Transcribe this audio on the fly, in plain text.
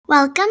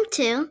Welcome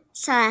to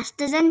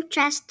Celeste's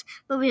Interest,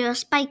 where we will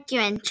spike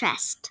your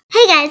interest.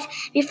 Hey guys,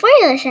 before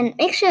you listen,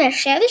 make sure to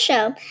share the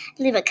show,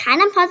 leave a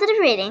kind and positive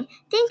rating.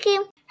 Thank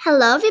you.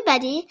 Hello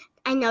everybody.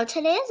 I know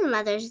today is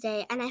Mother's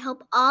Day, and I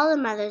hope all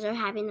the mothers are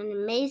having an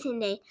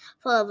amazing day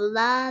full of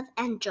love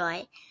and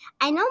joy.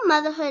 I know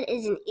motherhood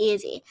isn't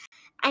easy.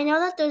 I know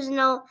that there's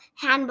no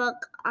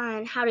handbook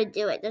on how to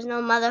do it. There's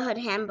no motherhood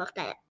handbook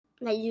that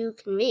you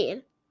can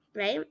read,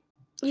 right?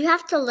 You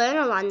have to learn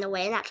along the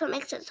way, and that's what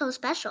makes it so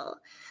special.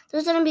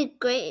 There's going to be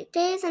great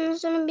days and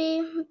there's going to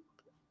be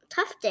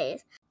tough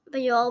days, but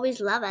you always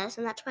love us,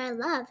 and that's what I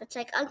love. It's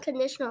like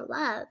unconditional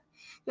love.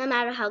 No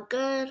matter how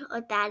good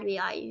or bad we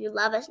are, you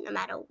love us no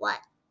matter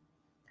what.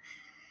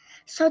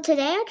 So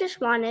today I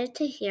just wanted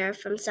to hear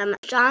from some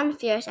strong,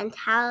 fierce, and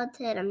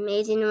talented,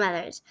 amazing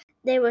mothers.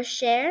 They will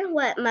share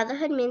what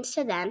motherhood means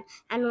to them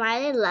and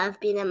why they love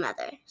being a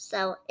mother.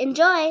 So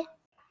enjoy!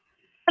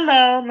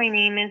 Hello, my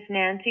name is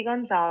Nancy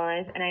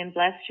Gonzalez, and I am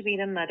blessed to be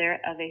the mother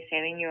of a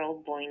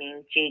 7-year-old boy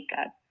named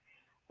Jacob.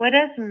 What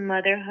does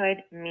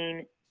motherhood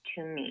mean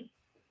to me?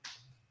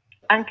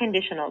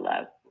 Unconditional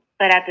love,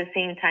 but at the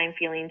same time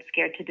feeling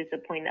scared to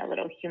disappoint that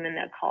little human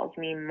that calls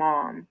me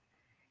mom.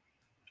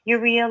 You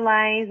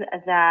realize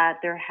that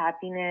their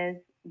happiness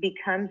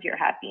becomes your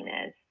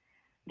happiness.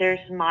 Their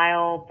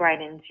smile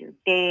brightens your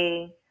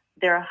day.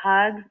 Their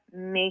hugs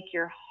make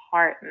your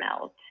heart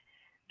melt.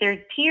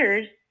 Their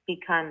tears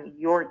become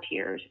your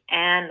tears.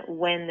 And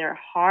when their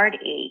heart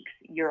aches,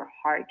 your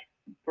heart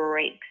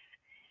breaks.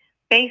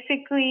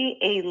 Basically,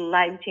 a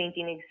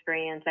life-changing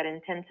experience that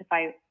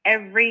intensifies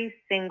every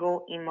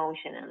single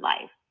emotion in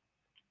life.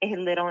 A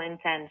little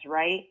intense,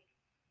 right?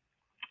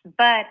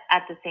 But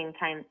at the same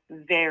time,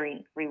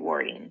 very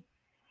rewarding.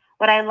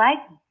 What I like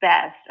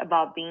best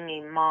about being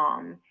a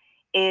mom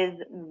is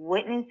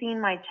witnessing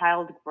my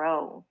child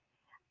grow.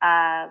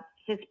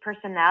 His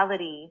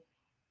personality,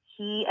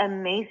 he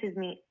amazes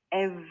me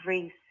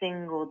every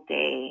single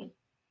day.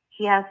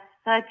 He has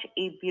such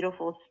a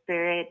beautiful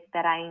spirit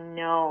that I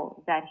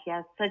know that he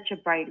has such a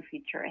bright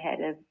future ahead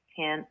of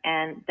him,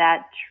 and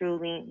that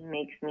truly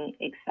makes me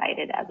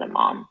excited as a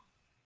mom.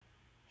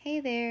 Hey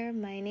there,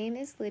 my name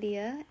is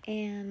Lydia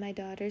and my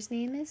daughter's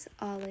name is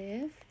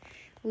Olive.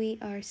 We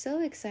are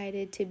so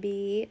excited to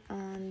be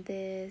on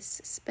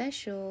this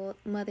special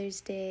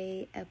Mother's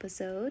Day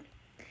episode.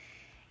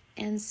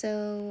 And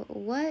so,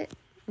 what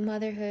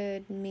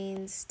motherhood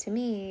means to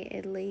me,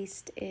 at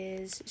least,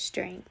 is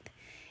strength.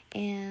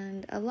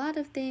 And a lot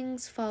of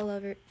things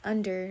fall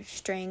under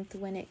strength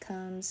when it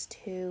comes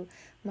to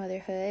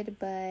motherhood,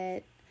 but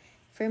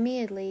for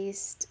me at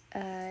least,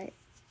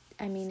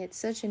 it's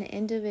such an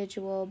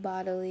individual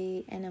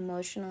bodily and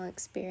emotional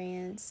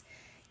experience.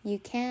 You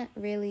can't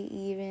really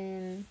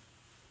even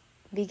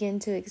begin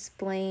to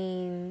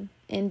explain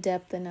in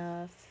depth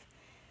enough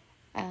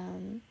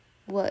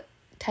what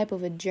type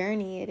of a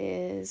journey it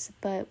is.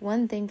 But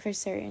one thing for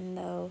certain,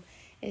 though,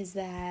 is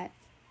that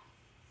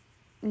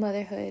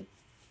motherhood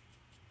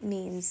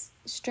means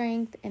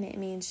strength, and it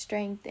means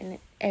strength in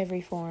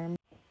every form.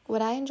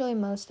 What I enjoy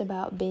most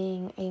about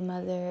being a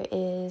mother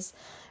is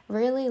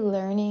really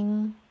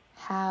learning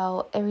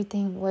how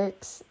everything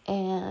works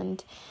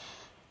and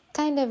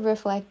kind of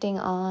reflecting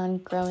on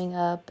growing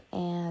up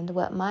and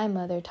what my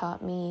mother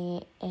taught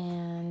me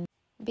and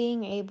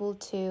being able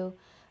to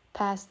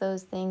pass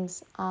those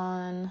things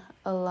on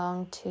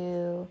along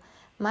to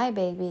my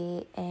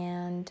baby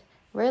and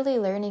really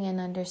learning and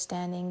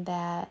understanding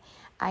that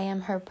I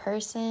am her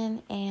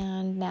person,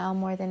 and now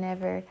more than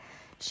ever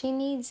she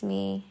needs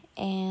me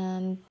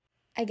and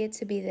I get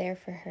to be there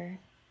for her.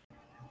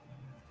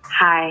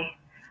 Hi,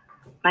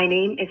 my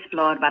name is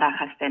Flor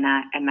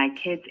Barajastena, and my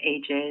kids'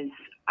 ages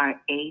are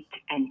 8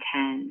 and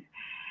 10.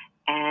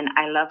 And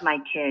I love my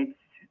kids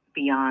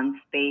beyond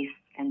space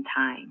and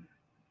time.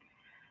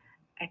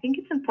 I think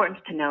it's important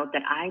to note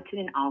that I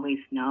didn't always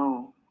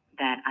know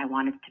that I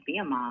wanted to be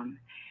a mom,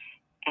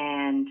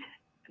 and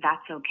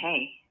that's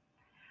okay.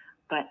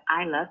 But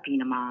I love being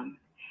a mom.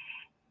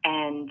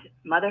 And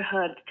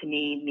motherhood to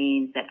me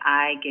means that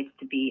I get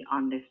to be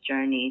on this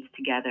journey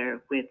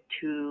together with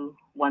two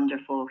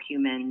wonderful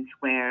humans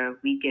where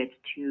we get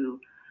to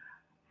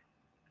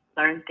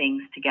learn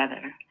things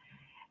together.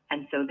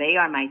 And so they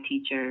are my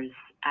teachers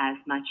as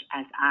much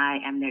as I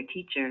am their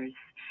teachers.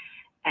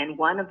 And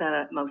one of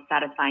the most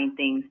satisfying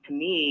things to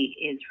me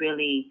is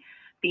really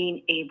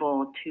being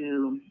able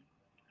to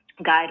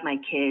guide my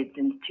kids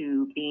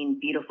into being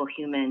beautiful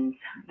humans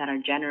that are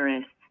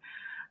generous,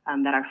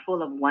 that are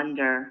full of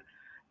wonder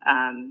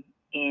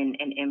in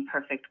an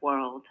imperfect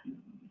world.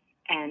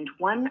 And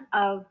one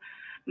of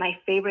my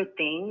favorite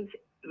things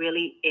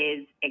really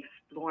is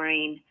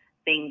exploring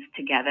things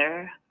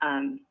together,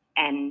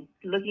 and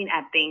looking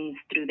at things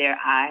through their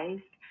eyes,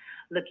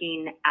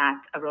 looking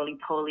at a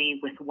roly-poly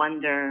with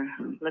wonder,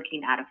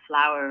 looking at a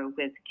flower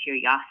with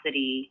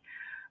curiosity,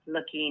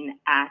 looking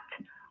at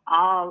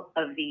all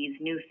of these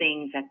new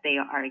things that they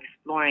are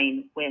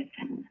exploring with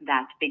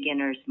that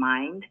beginner's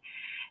mind.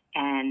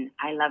 And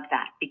I love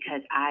that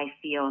because I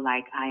feel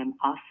like I am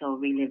also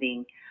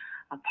reliving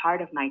a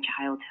part of my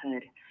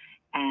childhood.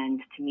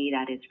 And to me,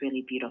 that is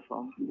really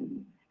beautiful.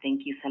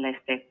 Thank you,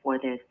 Celeste, for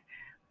this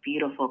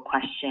beautiful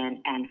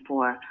question and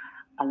for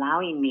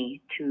allowing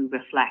me to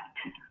reflect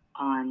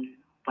on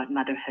what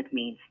motherhood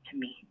means to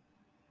me.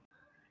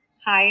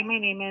 Hi, my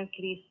name is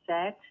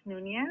Lisette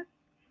Nunez,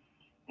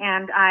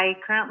 and I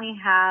currently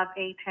have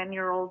a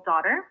 10-year-old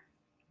daughter,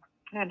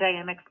 and I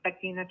am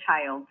expecting a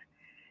child.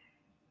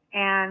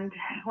 And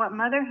what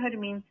motherhood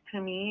means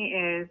to me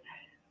is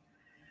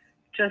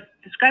just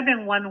described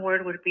in one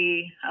word would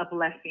be a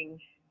blessing.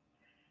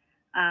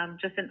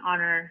 Just an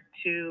honor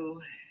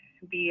to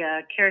be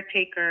a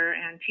caretaker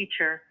and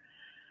teacher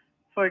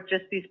for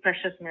just these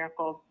precious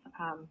miracles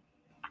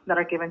that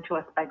are given to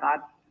us by God.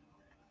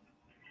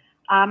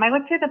 I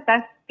would say the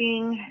best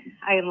thing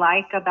I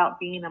like about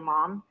being a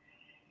mom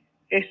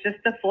is just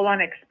the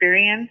full-on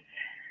experience,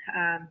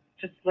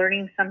 just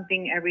learning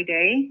something every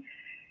day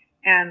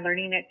and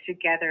learning it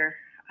together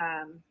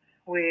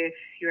with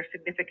your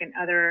significant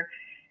other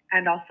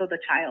and also the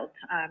child.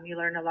 You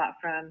learn a lot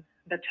from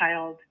the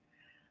child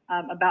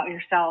about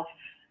yourself.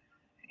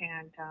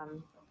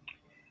 And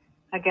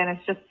again,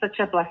 it's just such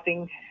a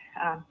blessing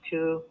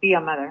to be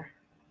a mother.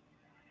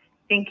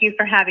 Thank you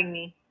for having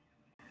me.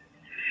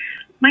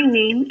 My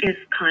name is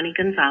Connie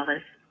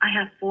Gonzalez. I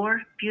have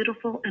 4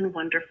 beautiful and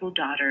wonderful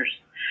daughters.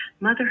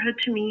 Motherhood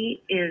to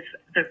me is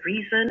the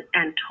reason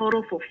and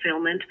total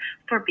fulfillment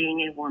for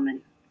being a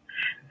woman.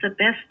 The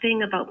best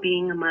thing about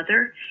being a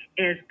mother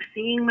is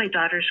seeing my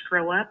daughters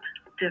grow up,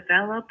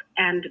 develop,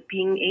 and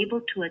being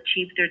able to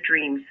achieve their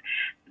dreams.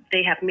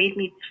 They have made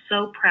me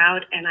so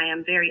proud, and I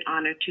am very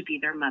honored to be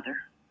their mother.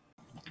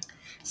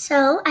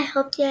 So I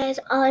hope you guys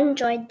all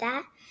enjoyed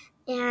that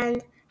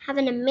and have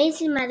an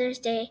amazing Mother's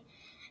Day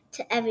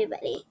to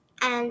everybody.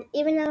 And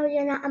even though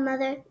you're not a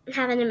mother,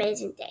 have an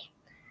amazing day.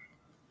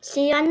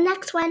 See you on the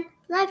next one.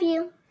 Love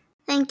you.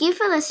 Thank you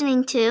for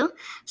listening to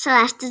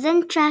Celeste's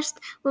Interest,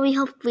 where we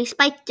hope we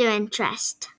spiked your interest.